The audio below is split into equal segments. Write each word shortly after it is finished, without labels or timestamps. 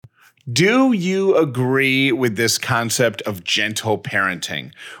Do you agree with this concept of gentle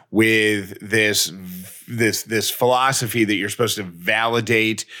parenting, with this philosophy that you're supposed to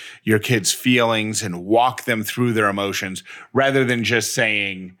validate your kids' feelings and walk them through their emotions rather than just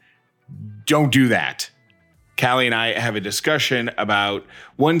saying, don't do that? Callie and I have a discussion about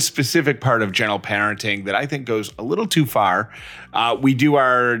one specific part of gentle parenting that I think goes a little too far. We do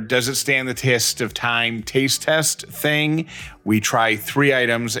our Does It Stand the Test of Time taste test thing. We try 3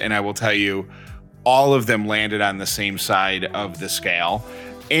 items, and I will tell you, all of them landed on the same side of the scale.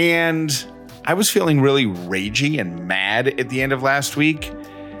 And I was feeling really ragey and mad at the end of last week.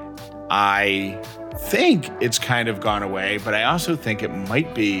 I think it's kind of gone away, but I also think it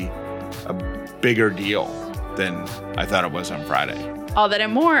might be a bigger deal than I thought it was on Friday. All that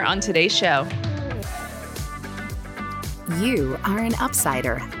and more on today's show. You are an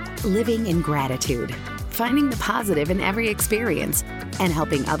upsider, living in gratitude, finding the positive in every experience, and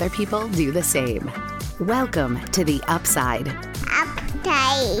helping other people do the same. Welcome to The Upside.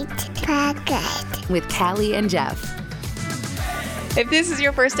 Upside with Callie and Jeff. If this is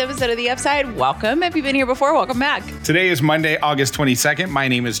your first episode of The Upside, welcome. If you've been here before, welcome back. Today is Monday, August 22nd. My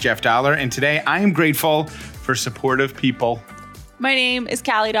name is Jeff Dollar, and today I am grateful for supportive people. My name is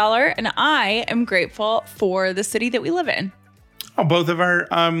Callie Dollar, and I am grateful for the city that we live in. Oh, both of our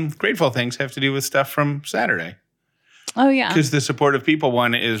grateful things have to do with stuff from Saturday. Oh, yeah. Because the supportive people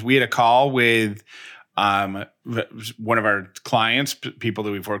one is we had a call with one of our clients, people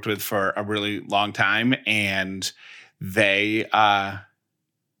that we've worked with for a really long time, and they're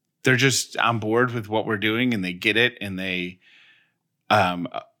just on board with what we're doing, and they get it, and they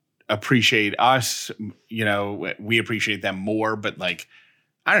appreciate us. You know, we appreciate them more, but like,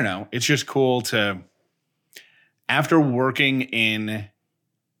 I don't know. It's just cool to, after working in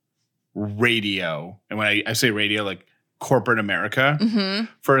radio, and when I say radio, like corporate America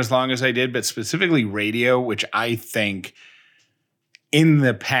for as long as I did, but specifically radio, which I think in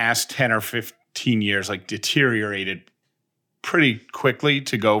the past 10 or 15 years, like deteriorated pretty quickly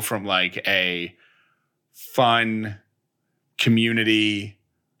to go from like a fun community,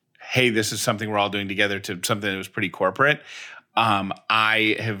 hey, this is something we're all doing together, to something that was pretty corporate.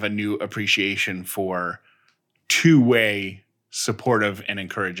 I have a new appreciation for two-way supportive and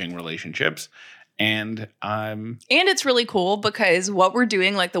encouraging relationships. And it's really cool because what we're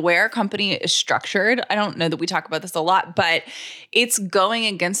doing, like the way our company is structured, I don't know that we talk about this a lot, but it's going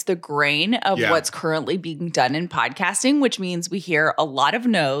against the grain of what's currently being done in podcasting, which means we hear a lot of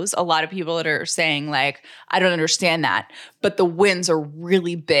no's, a lot of people that are saying like, I don't understand that, but the wins are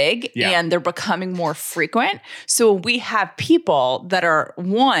really big and they're becoming more frequent. So we have people that are,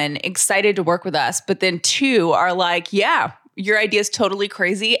 1, excited to work with us, but then 2 are like, yeah, your idea is totally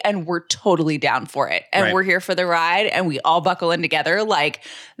crazy and we're totally down for it. And we're here for the ride and we all buckle in together. Like,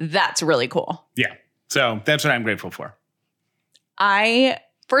 that's really cool. Yeah. So that's what I'm grateful for.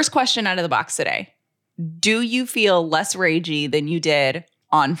 First question out of the box today. Do you feel less ragey than you did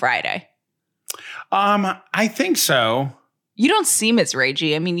on Friday? I think so. You don't seem as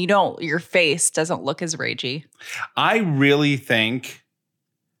ragey. I mean, your face doesn't look as ragey. I really think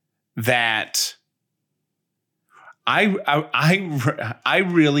that I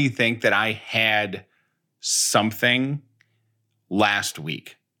really think that I had something last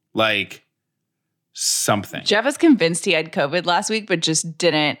week, like something. Jeff is convinced he had COVID last week, but just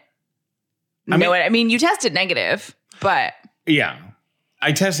didn't know it. I mean, you tested negative, but yeah,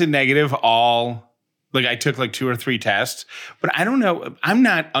 I tested negative I took like 2 or 3 tests, but I don't know. I'm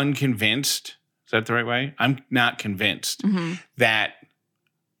not unconvinced. Is that the right way? I'm not convinced that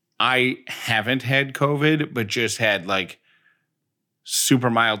I haven't had COVID, but just had like super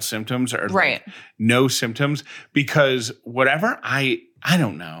mild symptoms or like no symptoms, because whatever I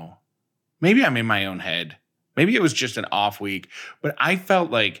don't know, maybe I'm in my own head. Maybe it was just an off week, but I felt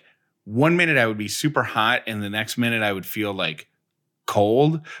like one minute I would be super hot and the next minute I would feel like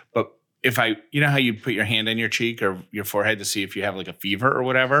cold. But if you know how you put your hand on your cheek or your forehead to see if you have like a fever or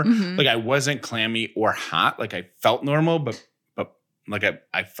whatever, like I wasn't clammy or hot. Like I felt normal, but like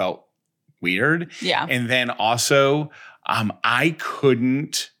I felt weird. Yeah. And then also, I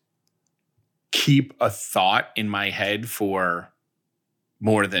couldn't keep a thought in my head for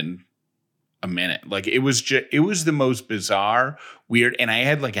more than a minute. Like it was the most bizarre, weird. And I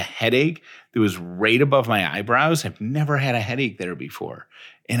had like a headache that was right above my eyebrows. I've never had a headache there before.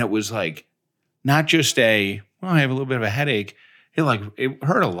 And it was like, not just I have a little bit of a headache. It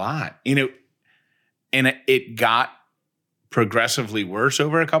hurt a lot. And it got progressively worse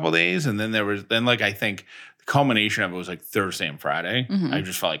over a couple of days. And then I think the culmination of it was like Thursday and Friday. I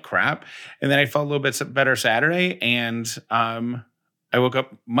just felt like crap. And then I felt a little bit better Saturday. And I woke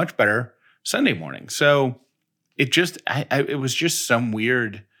up much better Sunday morning. So it just, it was just some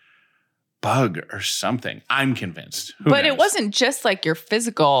weird bug or something. I'm convinced. But it wasn't just like your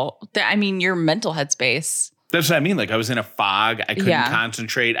physical, your mental headspace. That's what I mean. Like I was in a fog. I couldn't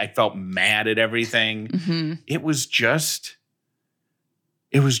concentrate. I felt mad at everything. Mm-hmm. It was just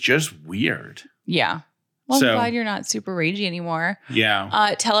weird. Yeah. Well, I'm glad you're not super ragey anymore.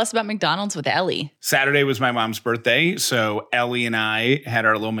 Yeah. Tell us about McDonald's with Ellie. Saturday was my mom's birthday. So Ellie and I had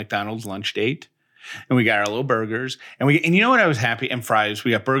our little McDonald's lunch date. And we got our little burgers. And you know what? I was happy. And fries.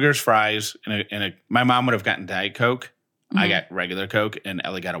 We got burgers, fries, and my mom would have gotten Diet Coke. Mm-hmm. I got regular Coke, and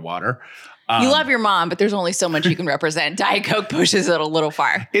Ellie got a water. You love your mom, but there's only so much you can represent. Diet Coke pushes it a little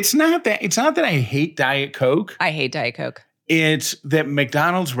far. It's not that I hate Diet Coke. I hate Diet Coke. It's that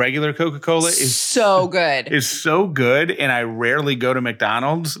McDonald's regular Coca-Cola is so good. Is so good, and I rarely go to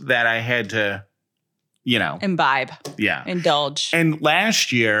McDonald's that I had to, imbibe. Yeah. Indulge. And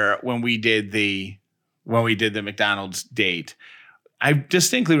last year when we did the McDonald's date, I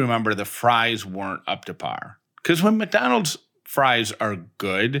distinctly remember the fries weren't up to par. Because when McDonald's fries are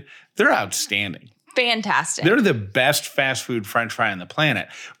good, they're outstanding. Fantastic. They're the best fast food French fry on the planet.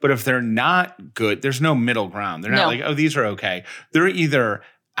 But if they're not good, there's no middle ground. They're not like, oh, these are okay. They're either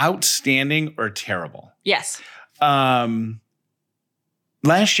outstanding or terrible. Yes. Last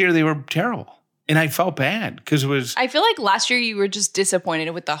year they were terrible. And I felt bad because it was... I feel like last year you were just disappointed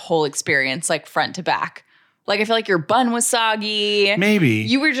with the whole experience, like front to back. Like, I feel like your bun was soggy. Maybe.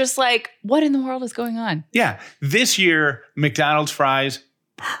 You were just like, what in the world is going on? Yeah. This year, McDonald's fries,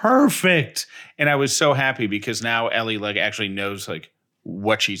 perfect. And I was so happy because now Ellie actually knows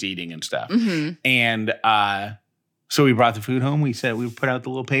what she's eating and stuff. Mm-hmm. And so we brought the food home. We said we put out the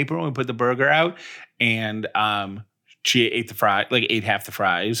little paper and we put the burger out. And she ate ate half the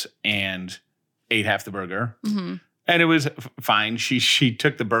fries and ate half the burger. Mm-hmm. And it was fine. She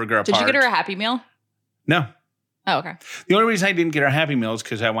took the burger apart. Did you get her a Happy Meal? No. Oh, okay. The only reason I didn't get her Happy Meal is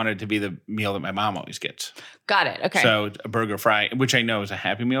because I wanted it to be the meal that my mom always gets. Got it. Okay. So a burger fry, which I know is a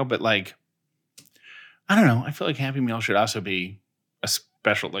Happy Meal, but I don't know. I feel like Happy Meal should also be a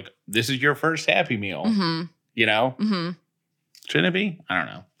special, this is your first Happy Meal. Mm-hmm. Mm-hmm. Shouldn't it be? I don't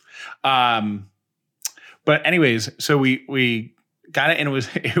know. But anyways, so we got it and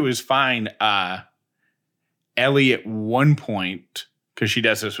it was fine. Ellie at one point, because she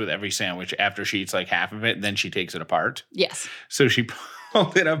does this with every sandwich, after she eats half of it, then she takes it apart. Yes. So she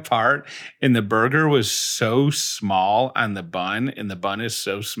pulled it apart and the burger was so small on the bun and the bun is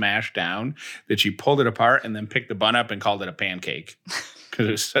so smashed down that she pulled it apart and then picked the bun up and called it a pancake because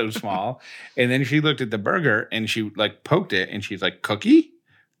it was so small. And then she looked at the burger and she poked it and she's like, cookie?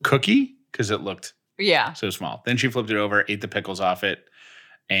 Because it looked so small. Then she flipped it over, ate the pickles off it.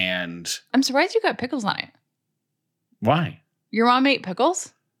 And I'm surprised you got pickles on it. Why? Your mom ate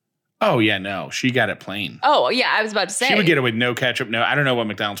pickles? Oh, yeah, no. She got it plain. Oh, yeah, I was about to say. She would get it with no ketchup. No, I don't know what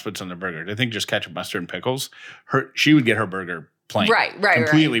McDonald's puts on their burger. I think just ketchup, mustard, and pickles. She would get her burger plain. Right.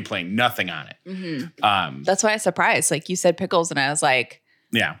 Completely plain. Nothing on it. Mm-hmm. That's why I was surprised. You said pickles, and I was like,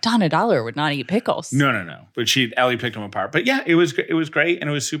 yeah, Donna Dollar would not eat pickles. No. But Ellie picked them apart. But yeah, it was great, and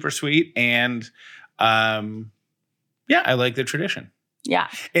it was super sweet. And I like the tradition. Yeah.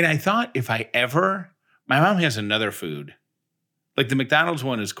 And I thought my mom has another food. The McDonald's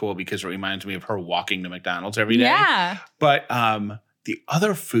one is cool because it reminds me of her walking to McDonald's every day. Yeah. But the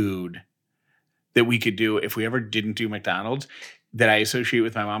other food that we could do if we ever didn't do McDonald's that I associate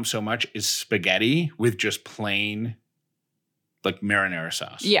with my mom so much is spaghetti with just plain marinara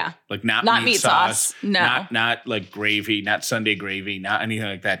sauce. Yeah. Not meat sauce. No. Not gravy, not Sunday gravy, not anything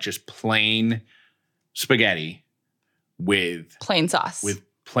like that. Just plain spaghetti with plain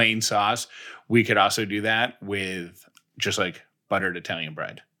sauce. We could also do that with just buttered Italian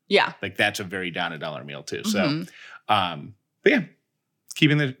bread. Yeah. That's a very Donna Dollar meal too. Mm-hmm. So, but yeah,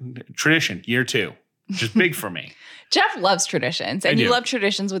 keeping the tradition, year 2, just big for me. Jeff loves traditions and you love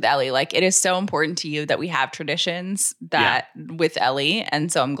traditions with Ellie. It is so important to you that we have traditions with Ellie. And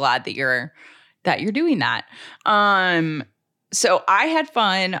so I'm glad that you're doing that. So I had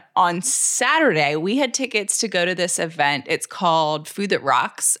fun on Saturday. We had tickets to go to this event. It's called Food That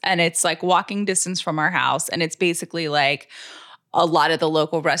Rocks. And it's walking distance from our house. And it's basically a lot of the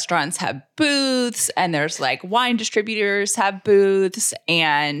local restaurants have booths and there's wine distributors have booths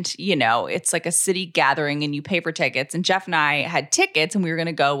and, it's a city gathering and you pay for tickets. And Jeff and I had tickets and we were going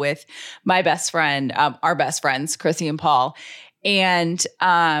to go with my best friend, our best friends, Chrissy and Paul, and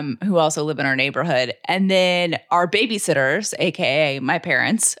who also live in our neighborhood. And then our babysitters, AKA my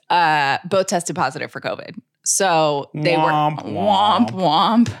parents, both tested positive for COVID. So they Womp, were womp.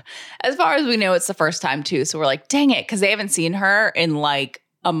 womp. As far as we know, it's the first time too. So we're like, dang it, because they haven't seen her in like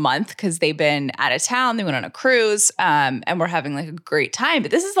a month because they've been out of town. They went on a cruise, and we're having like a great time. But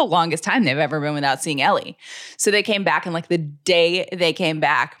this is the longest time they've ever been without seeing Ellie. So they came back, and like the day they came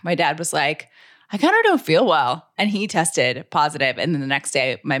back, my dad was like, I kind of don't feel well. And he tested positive. And then the next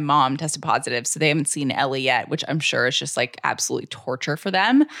day, my mom tested positive. So they haven't seen Ellie yet, which I'm sure is just like absolutely torture for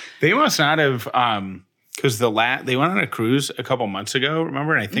them. They must not have, because they went on a cruise a couple months ago,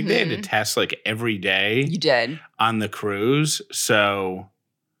 remember? And I think they had to test like every day. You did. On the cruise. So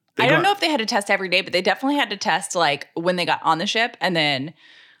I don't know if they had to test every day, but they definitely had to test like when they got on the ship and then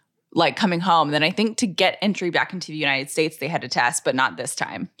like coming home. And then I think to get entry back into the United States, they had to test, but not this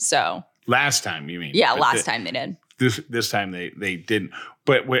time. So last time, you mean? Yeah, last time they did. This time they didn't.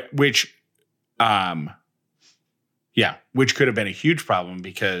 But which could have been a huge problem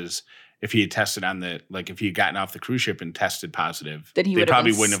because if he had tested on if he had gotten off the cruise ship and tested positive, then they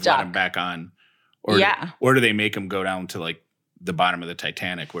probably wouldn't have let him back on. Or do they make him go down to like the bottom of the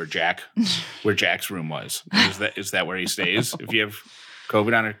Titanic where Jack's room was? Is that where he stays if you have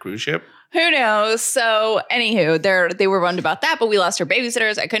COVID on a cruise ship? Who knows? So anywho, they were bummed about that, but we lost our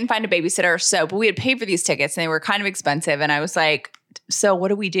babysitters. I couldn't find a babysitter. But we had paid for these tickets and they were kind of expensive. And I was like, so what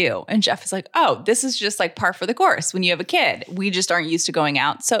do we do? And Jeff is like, oh, this is just like par for the course. When you have a kid, we just aren't used to going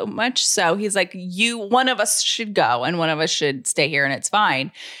out so much. So he's like, one of us should go and one of us should stay here and it's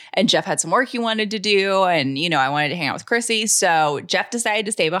fine. And Jeff had some work he wanted to do. And, I wanted to hang out with Chrissy. So Jeff decided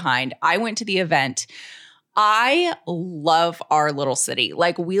to stay behind. I went to the event. I love our little city.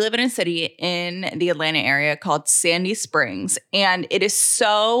 Like we live in a city in the Atlanta area called Sandy Springs, and it is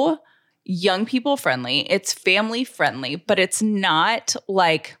so young people friendly. It's family friendly, but it's not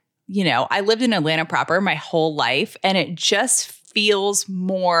like, I lived in Atlanta proper my whole life, and it just feels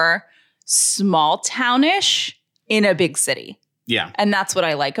more small townish in a big city. Yeah. And that's what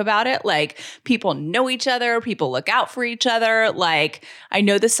I like about it. Like people know each other, people look out for each other. Like I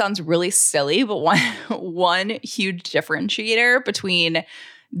know this sounds really silly, but one huge differentiator between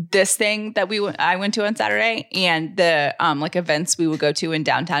this thing that I went to on Saturday and the like events we would go to in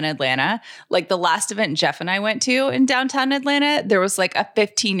downtown Atlanta. Like the last event Jeff and I went to in downtown Atlanta, there was like a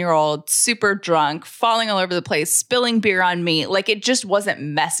 15-year-old super drunk, falling all over the place, spilling beer on me. Like it just wasn't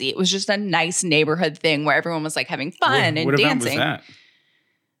messy. It was just a nice neighborhood thing where everyone was like having fun and what dancing. Event was that?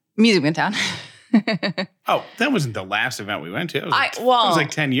 Music Midtown. Oh, that wasn't the last event we went to. It was like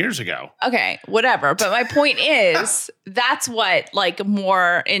 10 years ago. Okay, whatever. But my point is, that's what like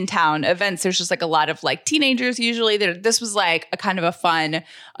more in town events. There's just like a lot of like teenagers usually. This was like a kind of a fun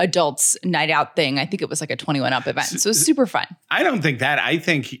adults night out thing. I think it was like a 21 up event. So it was super fun. I don't think that. I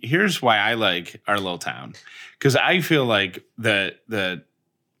think here's why I like our little town. Because I feel like the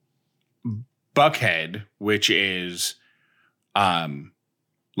Buckhead, which is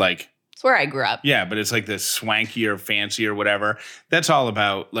like it's where I grew up. Yeah, but it's like the swankier, fancier, whatever. That's all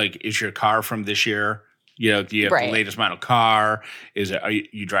about like, is your car from this year? Do you have the latest model car? Are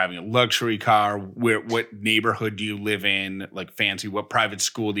you driving a luxury car? What neighborhood do you live in? Like fancy, what private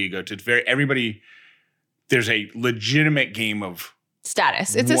school do you go to? It's everybody. There's a legitimate game of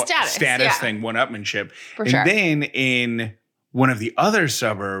status. It's a status thing, one-upmanship. For sure. And then in one of the other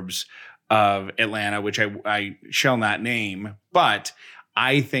suburbs of Atlanta, which I shall not name, but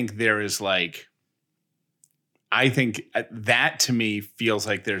I think that to me feels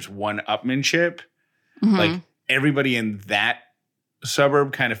like there's one-upmanship. Mm-hmm. Like everybody in that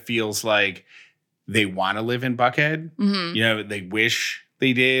suburb kind of feels like they want to live in Buckhead. Mm-hmm. They wish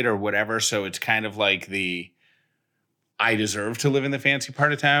they did or whatever. So it's kind of like I deserve to live in the fancy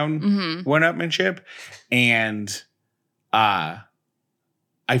part of town one-upmanship. And I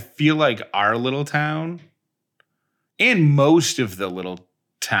feel like our little town and most of the little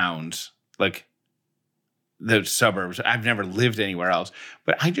towns, like the suburbs, I've never lived anywhere else,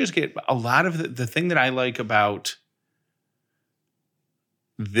 but I just get a lot of the thing that I like about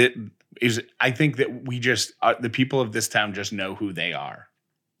that is I think that we just, the people of this town just know who they are.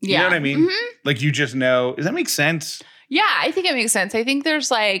 You know what I mean? Mm-hmm. Like you just know. Does that make sense? Yeah, I think it makes sense. I think there's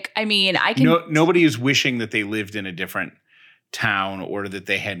like, I mean, nobody is wishing that they lived in a different town or that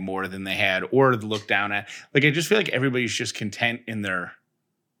they had more than they had or look down at. Like, I just feel like everybody's just content in their.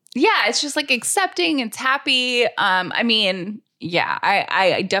 Yeah, it's just like accepting. It's happy. I mean, yeah,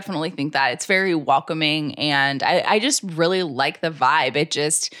 I definitely think that it's very welcoming and I just really like the vibe.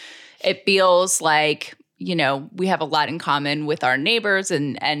 It feels like, we have a lot in common with our neighbors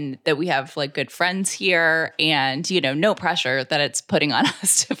and that we have like good friends here and, no pressure that it's putting on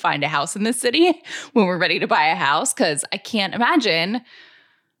us to find a house in this city when we're ready to buy a house. Cause I can't imagine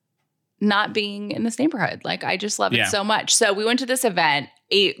not being in this neighborhood. Like, I just love it so much. So we went to this event,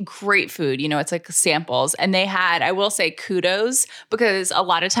 ate great food. You know, it's like samples. And they had, I will say, kudos, because a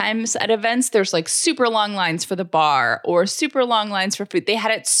lot of times at events, there's like super long lines for the bar or super long lines for food. They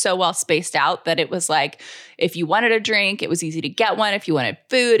had it so well spaced out that it was like, if you wanted a drink, it was easy to get one. If you wanted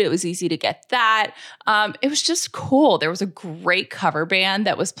food, it was easy to get that. It was just cool. There was a great cover band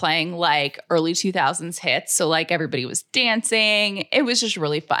that was playing like early 2000s hits. So like everybody was dancing. It was just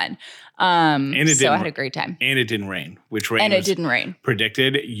really fun. So I had a great time. And it didn't rain, which rain it didn't rain.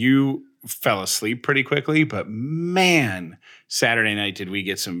 Predicted. You fell asleep pretty quickly, but man, Saturday night did we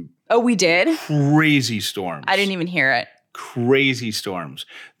get some we did? Crazy storms. I didn't even hear it. Crazy storms.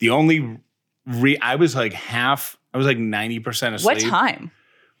 The only I was like 90% asleep. What time?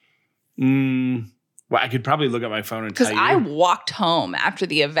 Well, I could probably look at my phone and tell you. Because I walked home after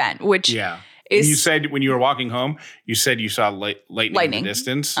the event, which is... And you said when you were walking home, you said you saw lightning in the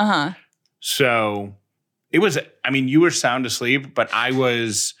distance. Uh-huh. So it was, I mean, you were sound asleep, but I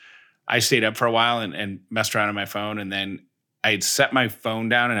stayed up for a while and messed around on my phone. And then I had set my phone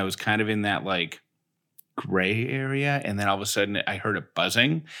down and I was kind of in that like gray area. And then all of a sudden I heard it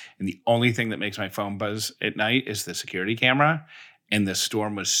buzzing. And the only thing that makes my phone buzz at night is the security camera. And the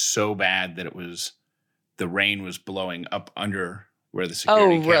storm was so bad that the rain was blowing up under where the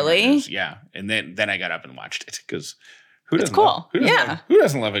security camera really? is. Yeah. And then I got up and watched it because who doesn't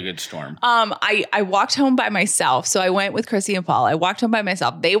love a good storm? I walked home by myself. So I went with Chrissy and Paul. I walked home by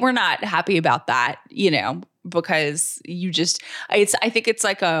myself. They were not happy about that, you know, because I think it's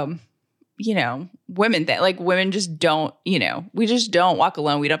like women thing. Like women just don't, we just don't walk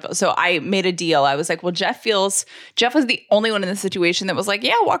alone. We don't. So I made a deal. I was like, well, Jeff was the only one in the situation that was like,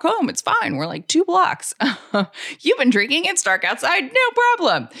 yeah, walk home. It's fine. We're like 2 blocks. You've been drinking. It's dark outside. No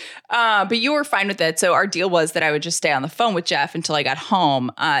problem. But you were fine with it. So our deal was that I would just stay on the phone with Jeff until I got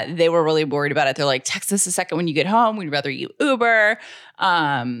home. They were really worried about it. They're like, text us a second when you get home. We'd rather you Uber,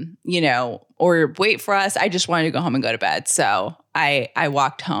 or wait for us. I just wanted to go home and go to bed. So I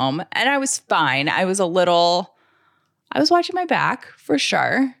walked home and I was fine. I was watching my back for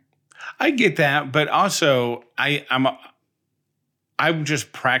sure. I get that, but also I'm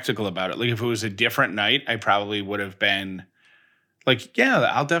just practical about it. Like if it was a different night, I probably would have been like, yeah,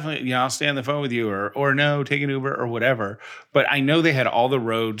 I'll definitely, I'll stay on the phone with you or no, take an Uber or whatever. But I know they had all the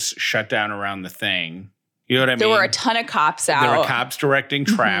roads shut down around the thing. You know what I mean? There were a ton of cops out. There were cops directing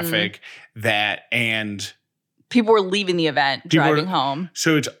traffic and people were leaving the event, driving home.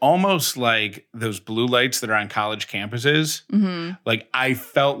 So it's almost like those blue lights that are on college campuses. Mm-hmm. Like I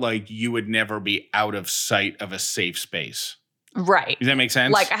felt like you would never be out of sight of a safe space. Right. Does that make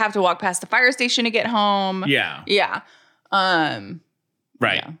sense? Like I have to walk past the fire station to get home. Yeah. Yeah. Right.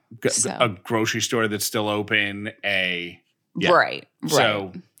 Yeah. A grocery store that's still open. Right.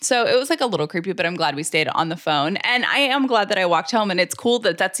 So it was like a little creepy, but I'm glad we stayed on the phone. And I am glad that I walked home. And it's cool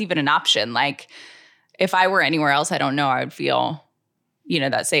that that's even an option. Like if I were anywhere else, I don't know, I would feel,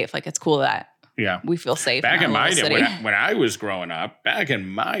 that safe. Like it's cool that we feel safe. Back in my day, when I was growing up, back in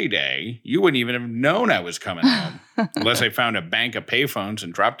my day, you wouldn't even have known I was coming home unless I found a bank of payphones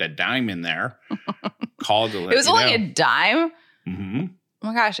and dropped a dime in there. Called to let It was only a dime? Mm-hmm. Oh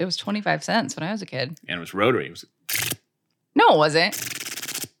my gosh, it was 25 cents when I was a kid. And it was rotary. No, it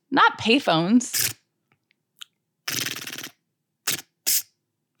wasn't. Not payphones.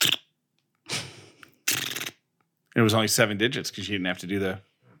 It was only 7 digits because you didn't have to do the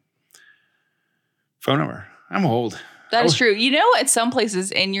phone number. I'm old. That is true. At some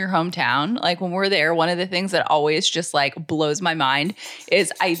places in your hometown, like when we're there, one of the things that always just like blows my mind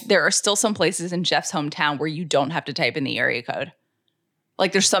is there are still some places in Jeff's hometown where you don't have to type in the area code.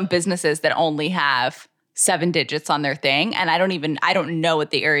 Like there's some businesses that only have 7 digits on their thing. And I don't know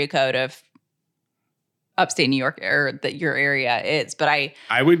what the area code of upstate New York or your area is, but I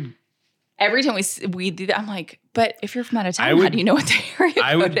would, every time we do that, I'm like, but if you're from out of town, how do you know what the area code is?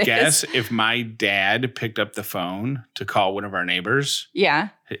 I would guess if my dad picked up the phone to call one of our neighbors. Yeah.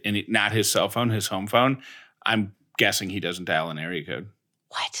 And not his cell phone, his home phone, I'm guessing he doesn't dial an area code.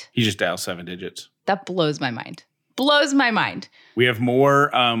 What? He just dials 7 digits. That blows my mind. Blows my mind. We have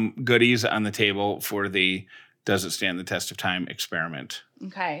more goodies on the table for the Does It Stand the Test of Time experiment.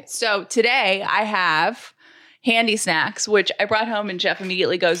 Okay. So today I have handy snacks, which I brought home and Jeff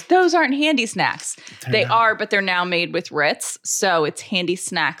immediately goes, those aren't handy snacks. They are, but they're now made with Ritz. So it's handy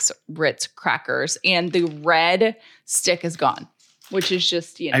snacks, Ritz crackers, and the red stick is gone, which is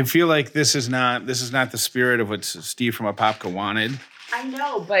just, I feel like this is not the spirit of what Steve from Apopka wanted. I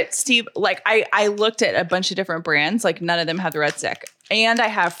know, but Steve, like I looked at a bunch of different brands, like none of them have the red stick. And I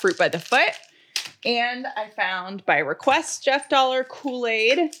have Fruit by the Foot And I found by request Jeff Dollar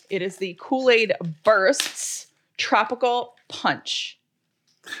Kool-Aid. It is the Kool-Aid Bursts Tropical Punch.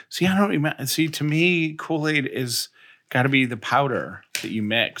 See, I don't remember. See, to me, Kool-Aid is got to be the powder that you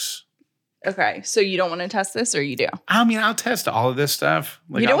mix. Okay, so you don't want to test this, or you do? I mean, I'll test all of this stuff.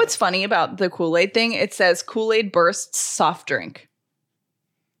 Like, you know what's funny about the Kool-Aid thing? It says Kool-Aid Bursts soft drink.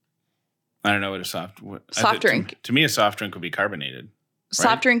 I don't know what a soft drink. To me, a soft drink would be carbonated.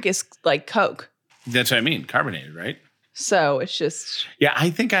 Soft right? drink is like Coke. That's what I mean, carbonated, right? So it's just... Yeah, I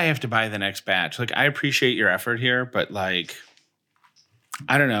think I have to buy the next batch. Like, I appreciate your effort here, but like,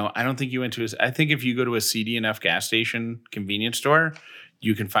 I don't know. I don't think you went to I think if you go to a CD&F gas station convenience store,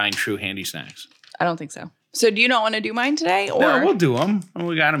 you can find true handy snacks. I don't think so. So do you not want to do mine today? Or? No, we'll do them.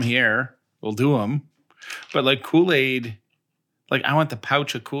 We got them here. We'll do them. But like Kool-Aid, like I want the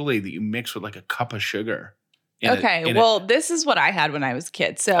pouch of Kool-Aid that you mix with like a cup of sugar. This is what I had when I was a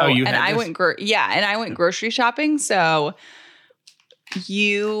kid. So, I went grocery shopping. So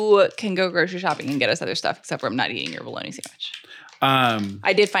you can go grocery shopping and get us other stuff, except for I'm not eating your bologna sandwich.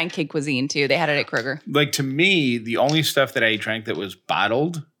 I did find Kid Cuisine too. They had it at Kroger. Like to me, the only stuff that I drank that was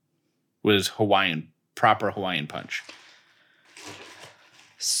bottled was proper Hawaiian Punch.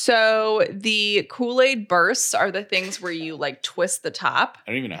 So the Kool-Aid Bursts are the things where you like twist the top. I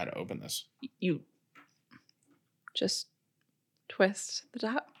don't even know how to open this. You just twist the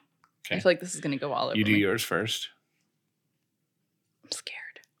top. Okay. I feel like this is going to go all over. You do yours first. I'm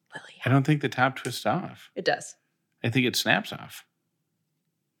scared, Lily. I don't think the top twists off. It does. I think it snaps off.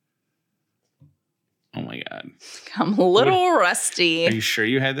 Oh my God. I'm a little rusty. Are you sure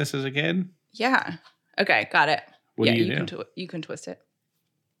you had this as a kid? Yeah. Okay, got it. What do you do? You can twist it.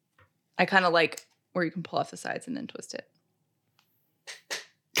 I kind of like where you can pull off the sides and then twist it.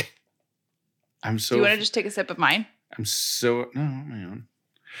 Do you want to just take a sip of mine? No, my own.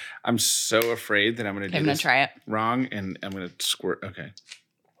 I'm so afraid that I'm going to do this try it wrong, and I'm going to squirt. Okay.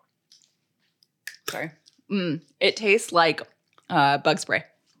 Sorry. It tastes like bug spray.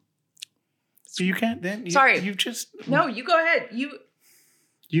 So you can't then. Sorry. You've just. No, you go ahead.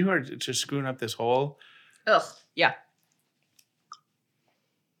 You are just screwing up this whole. Ugh. Yeah.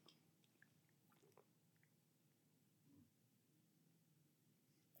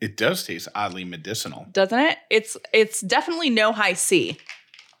 It does taste oddly medicinal. Doesn't it? It's definitely no high C.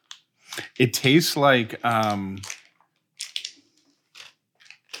 It tastes like a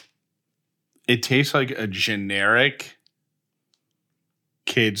generic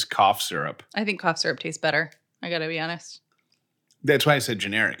kid's cough syrup. I think cough syrup tastes better. I gotta be honest. That's why I said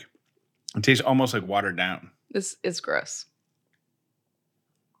generic. It tastes almost like watered down. This is gross.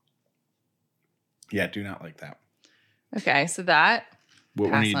 Yeah, do not like that. Okay, so that. What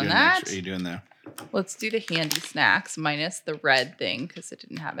one are you doing next? Are you doing there? Let's do the handy snacks minus the red thing because it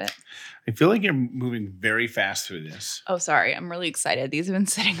didn't have it. I feel like you're moving very fast through this. Oh, sorry. I'm really excited. These have been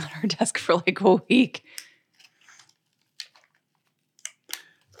sitting on our desk for like a week.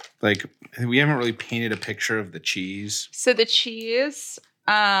 Like, we haven't really painted a picture of the cheese. So the cheese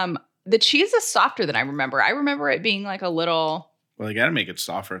is softer than I remember. I remember it being like a little. Well, they got to make it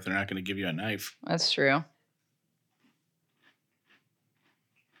softer if they're not going to give you a knife. That's true.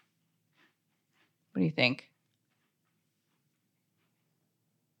 What do you think?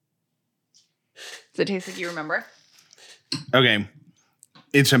 Does it taste like you remember? Okay.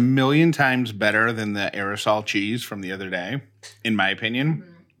 It's a million times better than the aerosol cheese from the other day, in my opinion.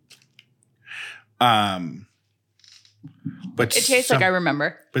 Mm-hmm. But it tastes like I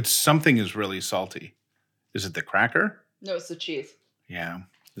remember. But something is really salty. Is it the cracker? No, it's the cheese. Yeah.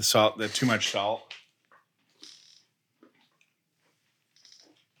 The salt, too much salt.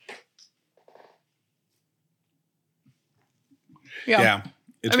 Yeah.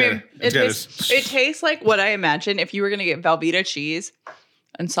 It tastes like what I imagine if you were going to get Velveeta cheese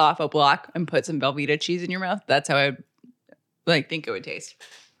and saw off a block and put some Velveeta cheese in your mouth. That's how I think it would taste.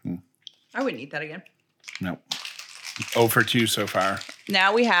 I wouldn't eat that again. No. 0 for 2 so far.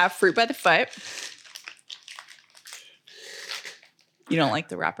 Now we have Fruit by the Foot. You don't like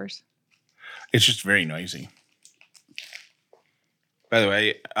the wrappers? It's just very noisy. By the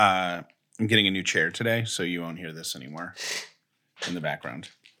way, I'm getting a new chair today, so you won't hear this anymore in the background.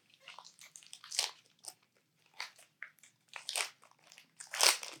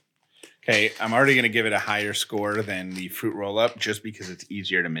 Okay, I'm already going to give it a higher score than the fruit roll-up just because it's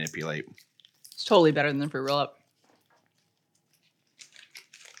easier to manipulate. It's totally better than the fruit roll-up.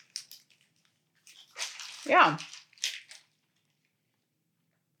 Yeah.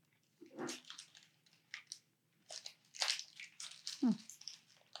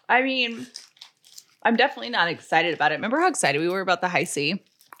 I mean, I'm definitely not excited about it. Remember how excited we were about the high C?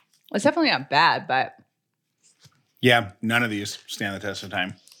 It's definitely not bad, but. Yeah, none of these stand the test of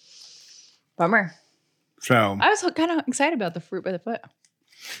time. Bummer. So I was kind of excited about the fruit by the foot.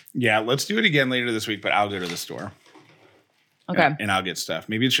 Yeah, let's do it again later this week, but I'll go to the store. Okay. And I'll get stuff.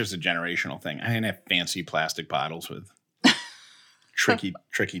 Maybe it's just a generational thing. I didn't have fancy plastic bottles with tricky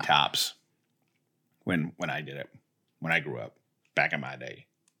tops when I did it, when I grew up back in my day.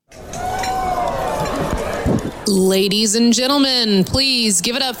 Ladies and gentlemen, please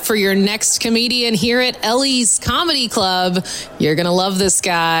give it up for your next comedian here at Ellie's Comedy Club. You're going to love this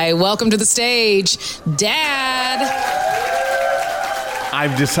guy. Welcome to the stage, Dad.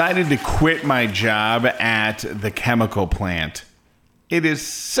 I've decided to quit my job at the chemical plant. It is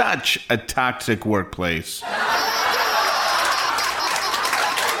such a toxic workplace.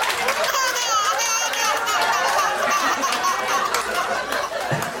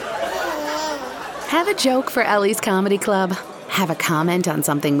 Have a joke for Ellie's Comedy Club? Have a comment on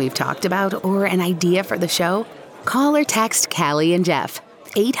something we've talked about or an idea for the show? Call or text Callie and Jeff.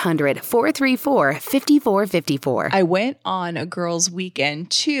 800-434-5454. I went on a girls' weekend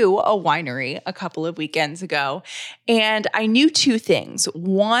to a winery a couple of weekends ago, and I knew two things.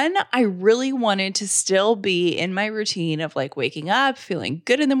 One, I really wanted to still be in my routine of like waking up, feeling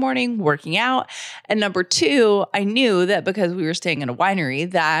good in the morning, working out. And number two, I knew that because we were staying in a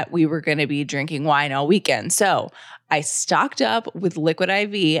winery that we were going to be drinking wine all weekend. So I stocked up with Liquid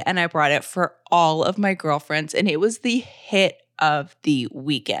IV and I brought it for all of my girlfriends, and it was the hit of the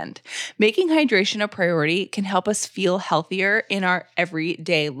weekend. Making hydration a priority can help us feel healthier in our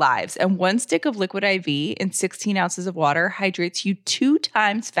everyday lives. And one stick of Liquid IV in 16 ounces of water hydrates you 2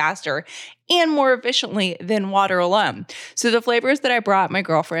 times faster and more efficiently than water alone. So the flavors that I brought my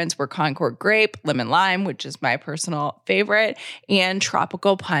girlfriends were Concord Grape, Lemon Lime, which is my personal favorite, and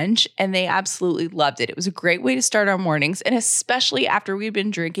Tropical Punch, and they absolutely loved it. It was a great way to start our mornings, and especially after we've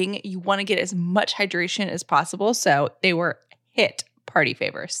been drinking, you want to get as much hydration as possible, so they were hit party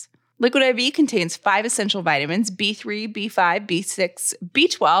favors. Liquid IV contains 5 essential vitamins, B3, B5, B6,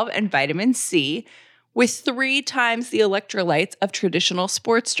 B12, and vitamin C, with 3 times the electrolytes of traditional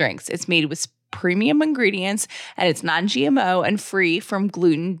sports drinks. It's made with premium ingredients, and it's non-GMO and free from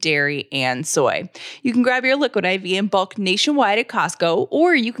gluten, dairy, and soy. You can grab your Liquid IV in bulk nationwide at Costco,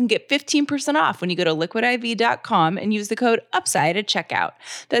 or you can get 15% off when you go to liquidiv.com and use the code UPSIDE at checkout.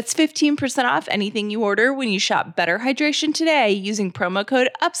 That's 15% off anything you order when you shop Better Hydration today using promo code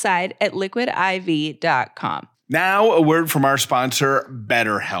UPSIDE at liquidiv.com. Now, a word from our sponsor,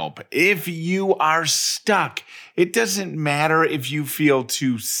 BetterHelp. If you are stuck, it doesn't matter if you feel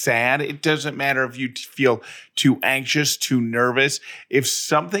too sad. It doesn't matter if you feel too anxious, too nervous. If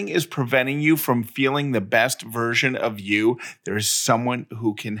something is preventing you from feeling the best version of you, there is someone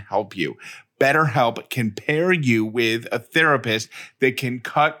who can help you. BetterHelp can pair you with a therapist that can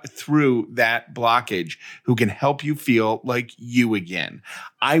cut through that blockage, who can help you feel like you again.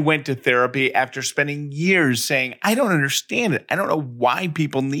 I went to therapy after spending years saying, I don't understand it. I don't know why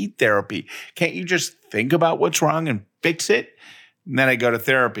people need therapy. Can't you just think about what's wrong and fix it? And then I go to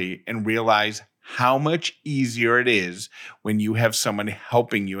therapy and realize how much easier it is when you have someone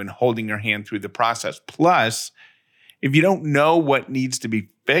helping you and holding your hand through the process. Plus, if you don't know what needs to be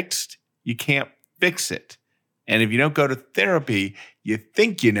fixed, you can't fix it. And if you don't go to therapy, you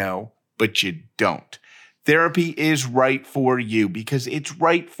think you know, but you don't. Therapy is right for you because it's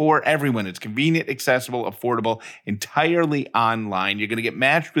right for everyone. It's convenient, accessible, affordable, entirely online. You're going to get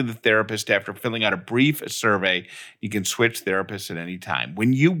matched with a therapist after filling out a brief survey. You can switch therapists at any time.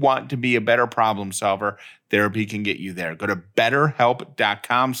 When you want to be a better problem solver, therapy can get you there. Go to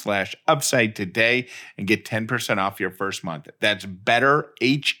betterhelp.com/upside today and get 10% off your first month. That's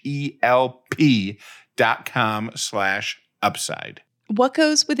betterhelp.com/upside. What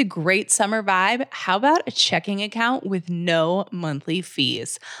goes with a great summer vibe? How about a checking account with no monthly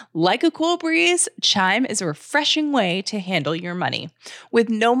fees? Like a cool breeze, Chime is a refreshing way to handle your money. With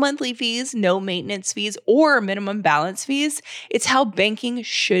no monthly fees, no maintenance fees, or minimum balance fees, it's how banking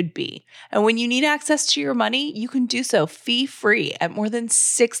should be. And when you need access to your money, you can do so fee-free at more than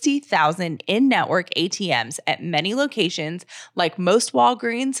 60,000 in-network ATMs at many locations like most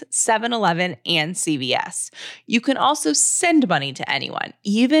Walgreens, 7-Eleven, and CVS. You can also send money to anyone,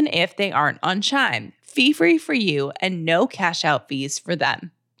 even if they aren't on Chime. Fee-free for you and no cash-out fees for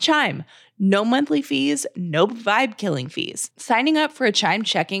them. Chime. No monthly fees, no vibe-killing fees. Signing up for a Chime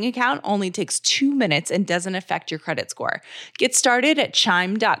checking account only takes 2 minutes and doesn't affect your credit score. Get started at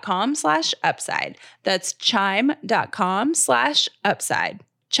chime.com/upside. That's chime.com/upside.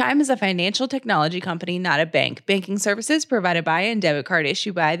 Chime is a financial technology company, not a bank. Banking services provided by and debit card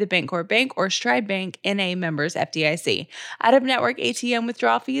issued by the Bancorp Bank or Stride Bank, N.A. members FDIC. Out-of-network ATM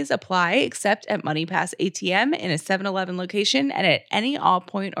withdrawal fees apply except at MoneyPass ATM in a 7-Eleven location and at any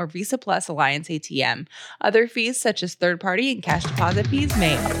Allpoint or Visa Plus Alliance ATM. Other fees such as third-party and cash deposit fees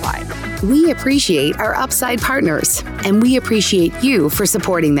may apply. We appreciate our Upside partners, and we appreciate you for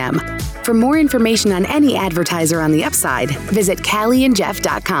supporting them. For more information on any advertiser on the Upside, visit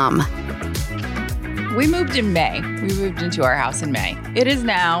CallieandJeff.com. We moved in May. We moved into our house in May. It is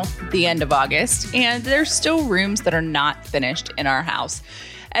now the end of August, and there's still rooms that are not finished in our house.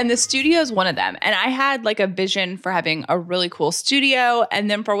 And the studio is one of them. And I had like a vision for having a really cool studio.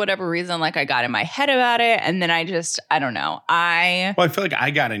 And then for whatever reason, like I got in my head about it. And then I don't know. Well, I feel like I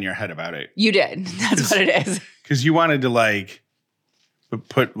got in your head about it. You did. That's what it is. Because you wanted to like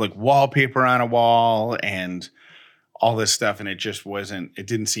put like wallpaper on a wall and all this stuff. And it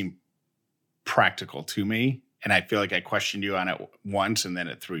didn't seem practical to me. And I feel like I questioned you on it once and then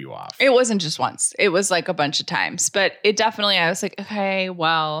it threw you off. It wasn't just once. It was like a bunch of times. But it definitely, I was like, okay,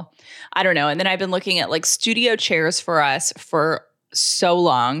 well, I don't know. And then I've been looking at like studio chairs for us for so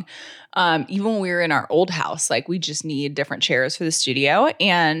long. Even when we were in our old house, like we just need different chairs for the studio.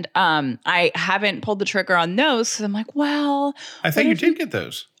 And I haven't pulled the trigger on those because I'm like, well. I thought you did get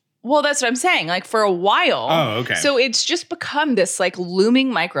those. Well, that's what I'm saying. Like for a while. Oh, okay. So it's just become this like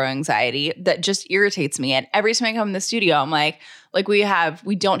looming micro anxiety that just irritates me. And every time I come in the studio, I'm like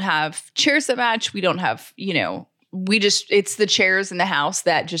we don't have chairs that match. We don't have, it's the chairs in the house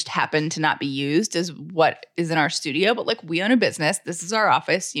that just happen to not be used is what is in our studio. But like we own a business. This is our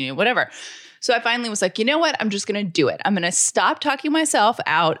office, whatever. So I finally was like, you know what? I'm just going to do it. I'm going to stop talking myself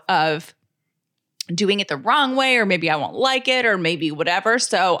out of doing it the wrong way, or maybe I won't like it, or maybe whatever.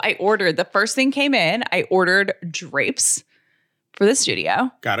 So I ordered, the first thing came in, I ordered drapes for the studio.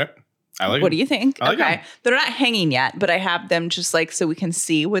 Got it. I like What do you think? I like okay. them. They're not hanging yet, but I have them just like so we can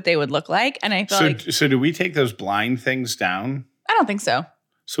see what they would look like. And I feel So do we take those blind things down? I don't think so.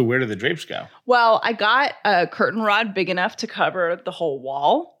 So where do the drapes go? Well, I got a curtain rod big enough to cover the whole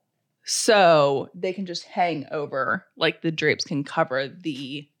wall. So they can just hang over, like the drapes can cover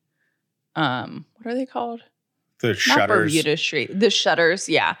the what are they called? The shutters. Not Bermuda Street. The shutters,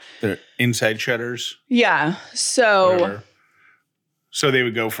 yeah. The inside shutters. Yeah. So whatever. So they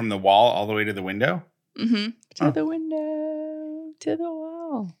would go from the wall all the way to the window? Mm-hmm. To the window, to the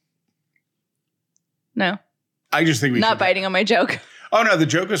wall. No. I just think we not biting on my joke. Oh no, the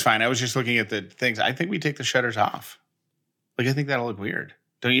joke was fine. I was just looking at the things. I think we take the shutters off. Like I think that'll look weird.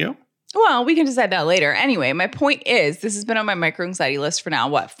 Don't you? Well, we can decide that later. Anyway, my point is this has been on my micro anxiety list for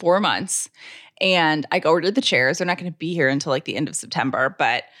now, 4 months? And I ordered the chairs. They're not going to be here until like the end of September,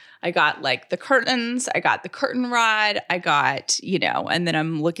 but I got like the curtains, I got the curtain rod, I got, and then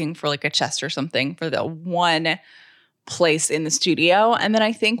I'm looking for like a chest or something for the one place in the studio. And then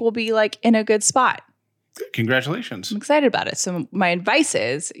I think we'll be like in a good spot. Congratulations. I'm excited about it. So my advice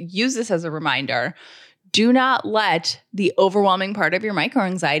is use this as a reminder. Do not let the overwhelming part of your micro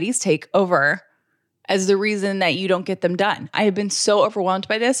anxieties take over as the reason that you don't get them done. I have been so overwhelmed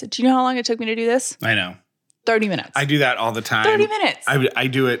by this. Do you know how long it took me to do this? I know. 30 minutes. I do that all the time. 30 minutes. I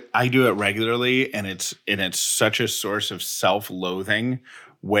do it regularly, and it's such a source of self-loathing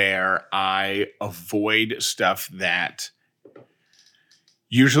where I avoid stuff that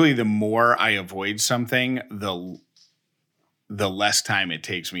usually the more I avoid something, the less time it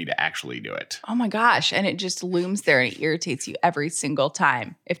takes me to actually do it. Oh my gosh. And it just looms there and it irritates you every single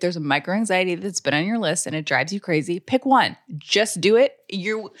time. If there's a micro anxiety that's been on your list and it drives you crazy, pick one. Just do it.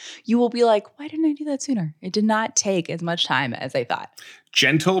 You will be like, why didn't I do that sooner? It did not take as much time as I thought.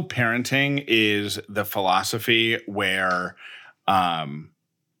 Gentle parenting is the philosophy where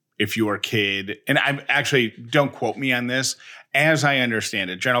if your kid, and I'm actually, don't quote me on this, as I understand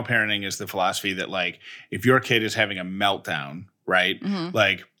it, gentle parenting is the philosophy that like if your kid is having a meltdown, right? Mm-hmm.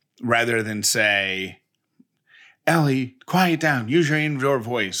 Like rather than say, Ellie, quiet down, use your indoor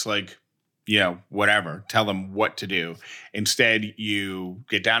voice, like, whatever, tell them what to do. Instead, you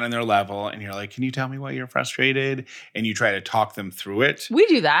get down on their level and you're like, can you tell me why you're frustrated? And you try to talk them through it. We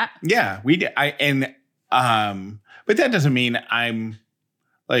do that. Yeah, we do. But that doesn't mean I'm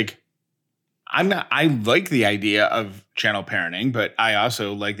not, I like the idea of gentle parenting, but I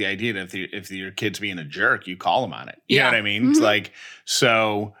also like the idea that if your kid's being a jerk, you call them on it. You know what I mean? Mm-hmm. It's like,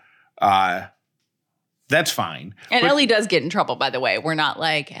 so that's fine. And Ellie does get in trouble, by the way. We're not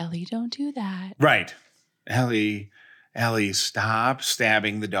like, Ellie, don't do that. Right. Ellie, stop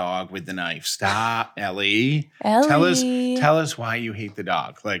stabbing the dog with the knife. Stop, Ellie. Tell us why you hate the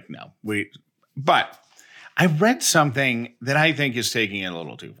dog. Like, no, but I read something that I think is taking it a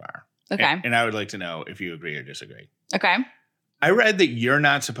little too far. Okay. And I would like to know if you agree or disagree. Okay. I read that you're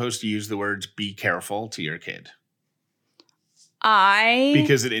not supposed to use the words be careful to your kid.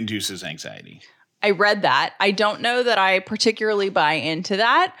 Because it induces anxiety. I read that. I don't know that I particularly buy into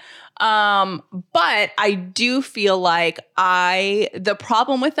that. But I do feel like the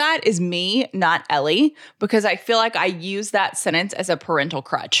problem with that is me, not Ellie, because I feel like I use that sentence as a parental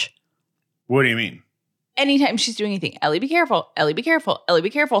crutch. What do you mean? Anytime she's doing anything, Ellie, be careful, Ellie, be careful, Ellie, be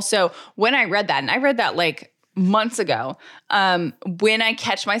careful. So when I read that, and I read that like months ago, when I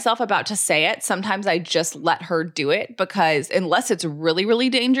catch myself about to say it, sometimes I just let her do it because unless it's really, really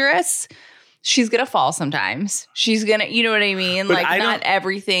dangerous, she's going to fall sometimes. She's going to, you know what I mean? But like not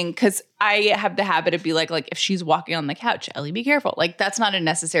everything. Cause I have the habit of be like if she's walking on the couch, Ellie, be careful. Like that's not a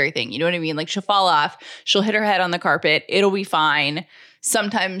necessary thing. You know what I mean? Like she'll fall off. She'll hit her head on the carpet. It'll be fine.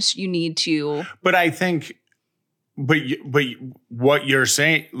 Sometimes you need to. But I think, but what you're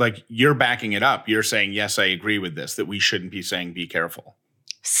saying, like you're backing it up. You're saying, yes, I agree with this, that we shouldn't be saying be careful.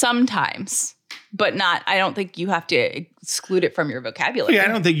 Sometimes. But not, I don't think you have to exclude it from your vocabulary. Yeah, I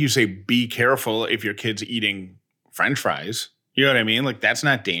don't think you say be careful if your kid's eating French fries. You know what I mean? Like that's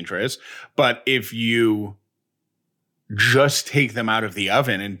not dangerous. But if you just take them out of the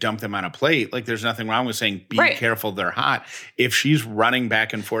oven and dump them on a plate, like there's nothing wrong with saying be careful, they're hot. If she's running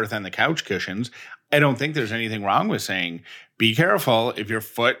back and forth on the couch cushions, I don't think there's anything wrong with saying be careful if your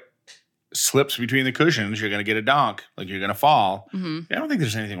foot slips between the cushions, you're going to get a donk, like you're going to fall. I don't think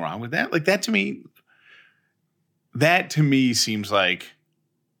there's anything wrong with that. Like that to me seems like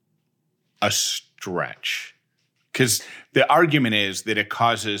a stretch because the argument is that it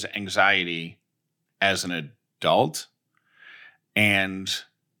causes anxiety as an adult. And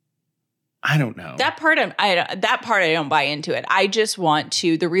I don't know. That part I don't buy into it. I just want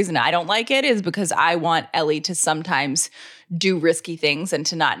to, the reason I don't like it is because I want Ellie to sometimes do risky things and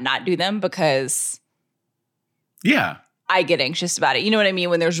to not do them because I get anxious about it. You know what I mean?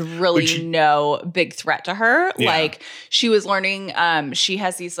 When there's really no big threat to her. Yeah. Like she was learning, she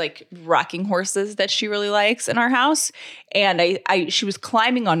has these like rocking horses that she really likes in our house. And she was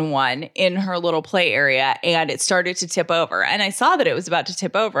climbing on one in her little play area and it started to tip over. And I saw that it was about to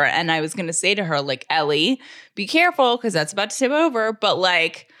tip over. And I was going to say to her, like, Ellie, be careful because that's about to tip over. But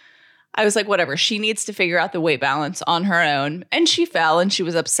like, I was like, whatever. She needs to figure out the weight balance on her own. And she fell and she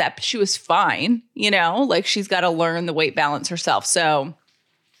was upset. She was fine. You know, like she's got to learn the weight balance herself. So.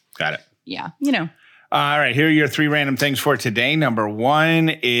 Got it. Yeah. You know. All right. Here are your 3 random things for today. Number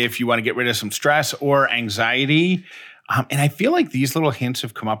 1, if you want to get rid of some stress or anxiety. And I feel like these little hints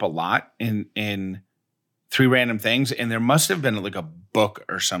have come up a lot in 3 random things. And there must have been like a book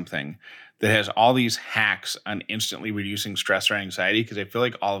or something that has all these hacks on instantly reducing stress or anxiety, because I feel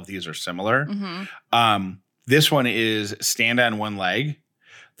like all of these are similar. This one is stand on one leg.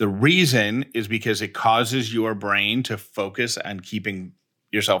 The reason is because it causes your brain to focus on keeping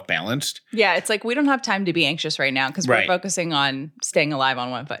yourself balanced. Yeah, it's like we don't have time to be anxious right now because we're focusing on staying alive on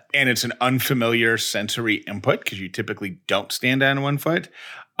one foot. And it's an unfamiliar sensory input because you typically don't stand on one foot.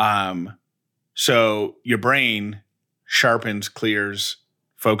 So your brain sharpens, clears,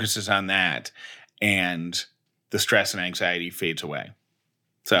 focuses on that, and the stress and anxiety fades away.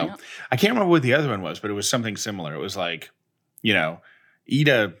 So I can't remember what the other one was, but it was something similar. It was like, eat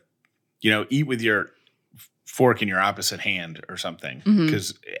with your fork in your opposite hand or something,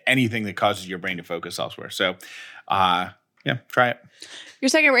 because anything that causes your brain to focus elsewhere. So, try it. Your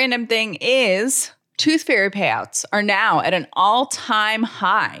second random thing is Tooth Fairy payouts are now at an all-time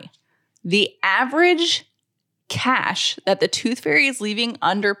high. The average cash that the Tooth Fairy is leaving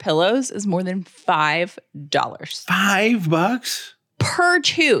under pillows is more than $5. $5 per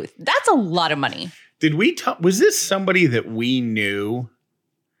tooth. That's a lot of money. Did we was this somebody that we knew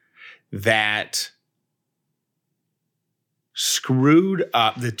that screwed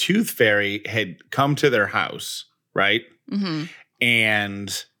up? The Tooth Fairy had come to their house, right?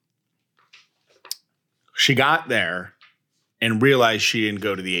 And she got there and realized she didn't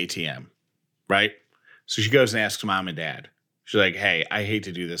go to the ATM, right? So she goes and asks mom and dad. She's like, hey, I hate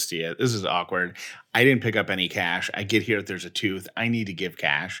to do this to you. This is awkward. I didn't pick up any cash. I get here, there's a tooth. I need to give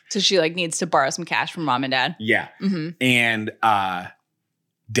cash. So she like needs to borrow some cash from mom and dad? Yeah. And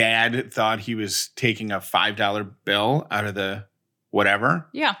dad thought he was taking a $5 bill out of the whatever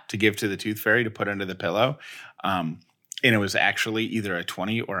to give to the Tooth Fairy to put under the pillow. And it was actually either a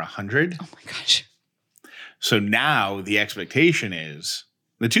 20 or 100. Oh my gosh. So now the expectation is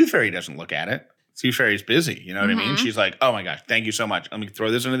the Tooth Fairy doesn't look at it. Tooth Fairy's busy. You know what I mean? She's like, oh my gosh, thank you so much. Let me throw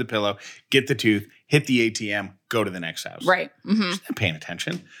this under the pillow, get the tooth, hit the ATM, go to the next house. Right. She's not paying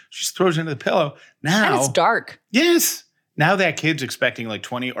attention. She just throws it under the pillow. Now. And it's dark. Yes. Now that kid's expecting like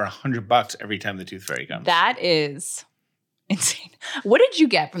 $20 or $100 every time the Tooth Fairy comes. That is insane. What did you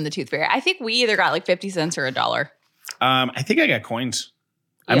get from the Tooth Fairy? I think we either got like 50 cents or $1. I think I got coins.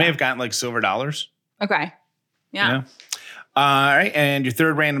 I may have gotten like silver dollars. Okay. Yeah. You know? All right. And your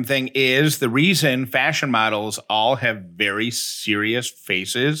third random thing is the reason fashion models all have very serious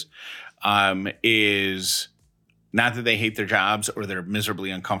faces is not that they hate their jobs or they're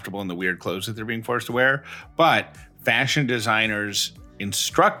miserably uncomfortable in the weird clothes that they're being forced to wear, but fashion designers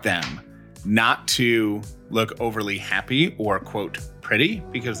instruct them not to look overly happy or, quote, pretty,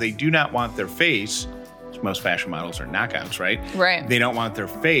 because they do not want their face. Most fashion models are knockouts, right? Right. They don't want their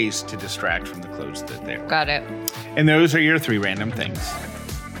face to distract from the clothes that they wear. Got it. And those are your 3 random things.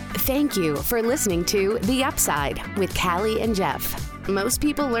 Thank you for listening to The Upside with Callie and Jeff. Most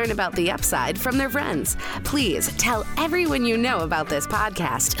people learn about The Upside from their friends. Please tell everyone you know about this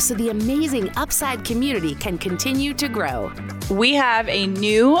podcast so the amazing Upside community can continue to grow. We have a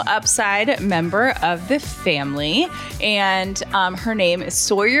new Upside member of the family, and her name is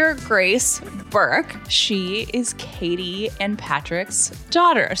Sawyer Grace Burke. She is Katie and Patrick's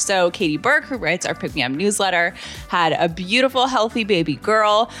daughter. So Katie Burke, who writes our Pick Me Up newsletter, had a beautiful, healthy baby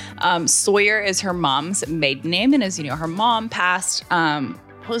girl. Sawyer is her mom's maiden name, and as you know, her mom passed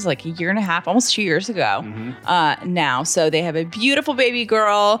it was like a year and a half, almost 2 years ago now. So they have a beautiful baby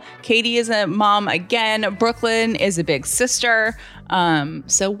girl. Katie is a mom again. Brooklyn is a big sister.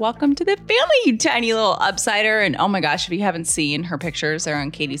 So welcome to the family, you tiny little upsider. And oh my gosh, if you haven't seen her pictures, they're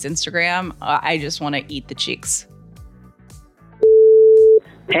on Katie's Instagram. I just want to eat the cheeks.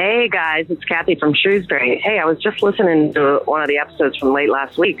 Hey guys, it's Kathy from Shrewsbury. Hey, I was just listening to one of the episodes from late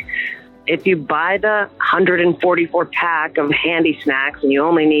last week. If you buy the 144 pack of handy snacks and you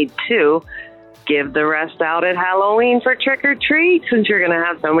only need 2, give the rest out at Halloween for trick or treat, since you're going to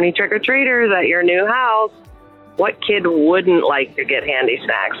have so many trick or treaters at your new house. What kid wouldn't like to get handy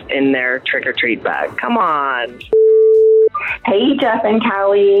snacks in their trick or treat bag? Come on. Hey, Jeff and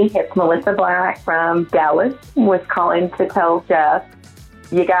Callie. It's Melissa Black from Dallas. Was calling to tell Jeff,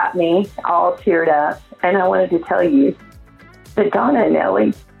 you got me all teared up. And I wanted to tell you that Donna and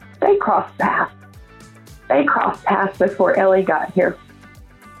Ellie, they crossed paths. They crossed paths before Ellie got here.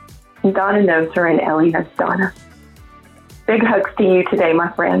 And Donna knows her and Ellie knows Donna. Big hugs to you today,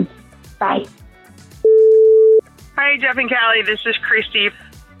 my friends. Bye. Hey, Jeff and Callie, this is Christy.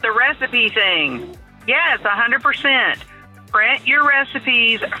 The recipe thing. Yes, 100%. Print your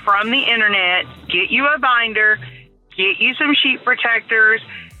recipes from the internet, get you a binder, get you some sheet protectors,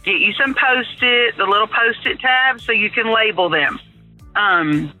 get you some Post-it, the little Post-it tabs so you can label them.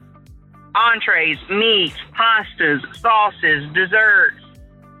 Entrees, meats, pastas, sauces, desserts,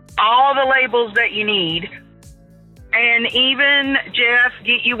 all the labels that you need. And even, Jeff,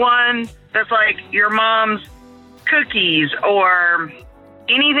 get you one that's like your mom's cookies or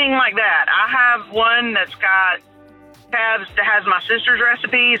anything like that. I have one that's got tabs that has my sister's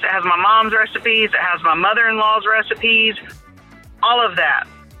recipes, it has my mom's recipes, it has my mother-in-law's recipes, all of that.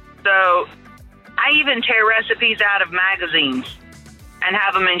 So I even tear recipes out of magazines and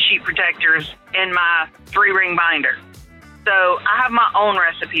have them in sheet protectors in my 3-ring binder. So I have my own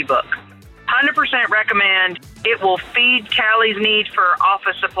recipe book. 100% recommend. It will feed Callie's need for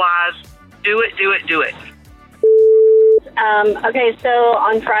office supplies. Do it, do it, do it. Okay, so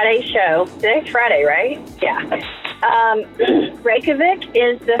on Friday's show, today's Friday, right? Yeah. Reykjavik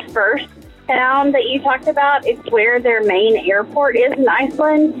is the first town that you talked about. It's where their main airport is in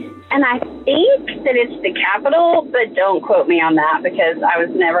Iceland. And I think that it's the capital, but don't quote me on that because I was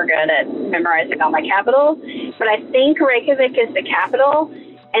never good at memorizing all my capitals. But I think Reykjavik is the capital.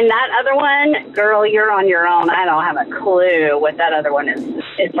 And that other one, girl, you're on your own. I don't have a clue what that other one is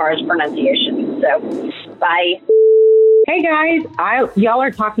as far as pronunciation. So, bye. Hey guys, y'all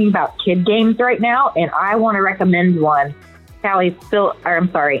are talking about kid games right now, and I want to recommend one. Ellie's still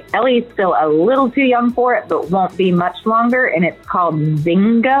a little too young for it, but won't be much longer, and it's called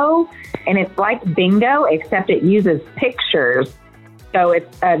Zingo, and it's like bingo, except it uses pictures. So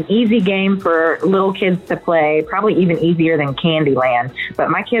it's an easy game for little kids to play, probably even easier than Candyland. But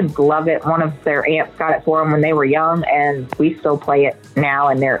my kids love it. One of their aunts got it for them when they were young, and we still play it now,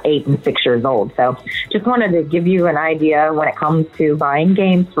 and they're 8 and 6 years old. So just wanted to give you an idea when it comes to buying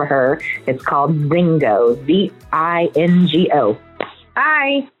games for her. It's called Zingo, Zingo.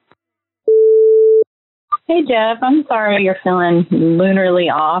 Bye. Hey, Jeff. I'm sorry you're feeling lunarly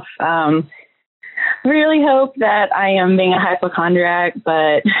off. really hope that I am being a hypochondriac,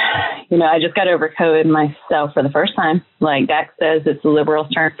 but, I just got over COVID myself for the first time. Like Dax says, it's the liberals'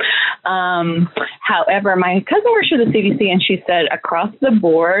 turn. However, my cousin works for the CDC, and she said across the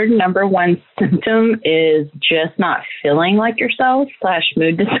board, number one symptom is just not feeling like yourself /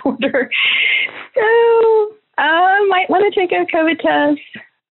 mood disorder. So I might want to take a COVID test,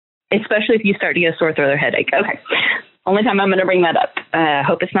 especially if you start to get a sore throat or headache. Okay. Only time I'm going to bring that up. I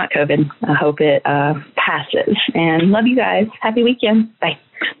hope it's not COVID. I hope it passes. And love you guys. Happy weekend. Bye.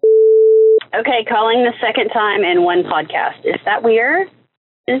 Okay, calling the second time in one podcast. Is that weird?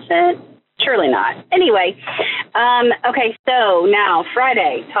 Is it? Surely not. Anyway, okay, so now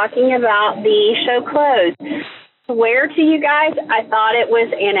Friday, talking about the show closed. Swear to you guys, I thought it was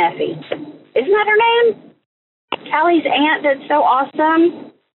Aunt Effie. Isn't that her name? Callie's aunt that's so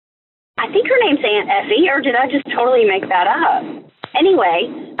awesome. I think her name's Aunt Effie, or did I just totally make that up? Anyway,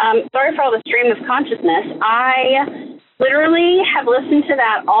 sorry for all the stream of consciousness. I literally have listened to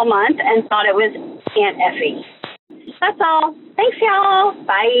that all month and thought it was Aunt Effie. That's all. Thanks, y'all.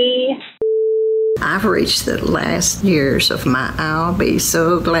 Bye. I've reached the last years of my I'll be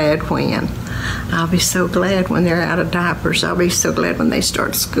so glad when. I'll be so glad when they're out of diapers. I'll be so glad when they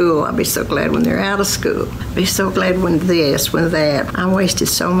start school. I'll be so glad when they're out of school. I'll be so glad when this, when that. I wasted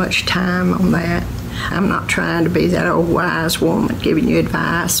so much time on that. I'm not trying to be that old wise woman giving you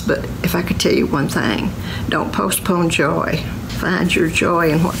advice, but if I could tell you one thing, don't postpone joy. Find your joy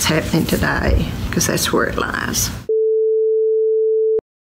in what's happening today, because that's where it lies.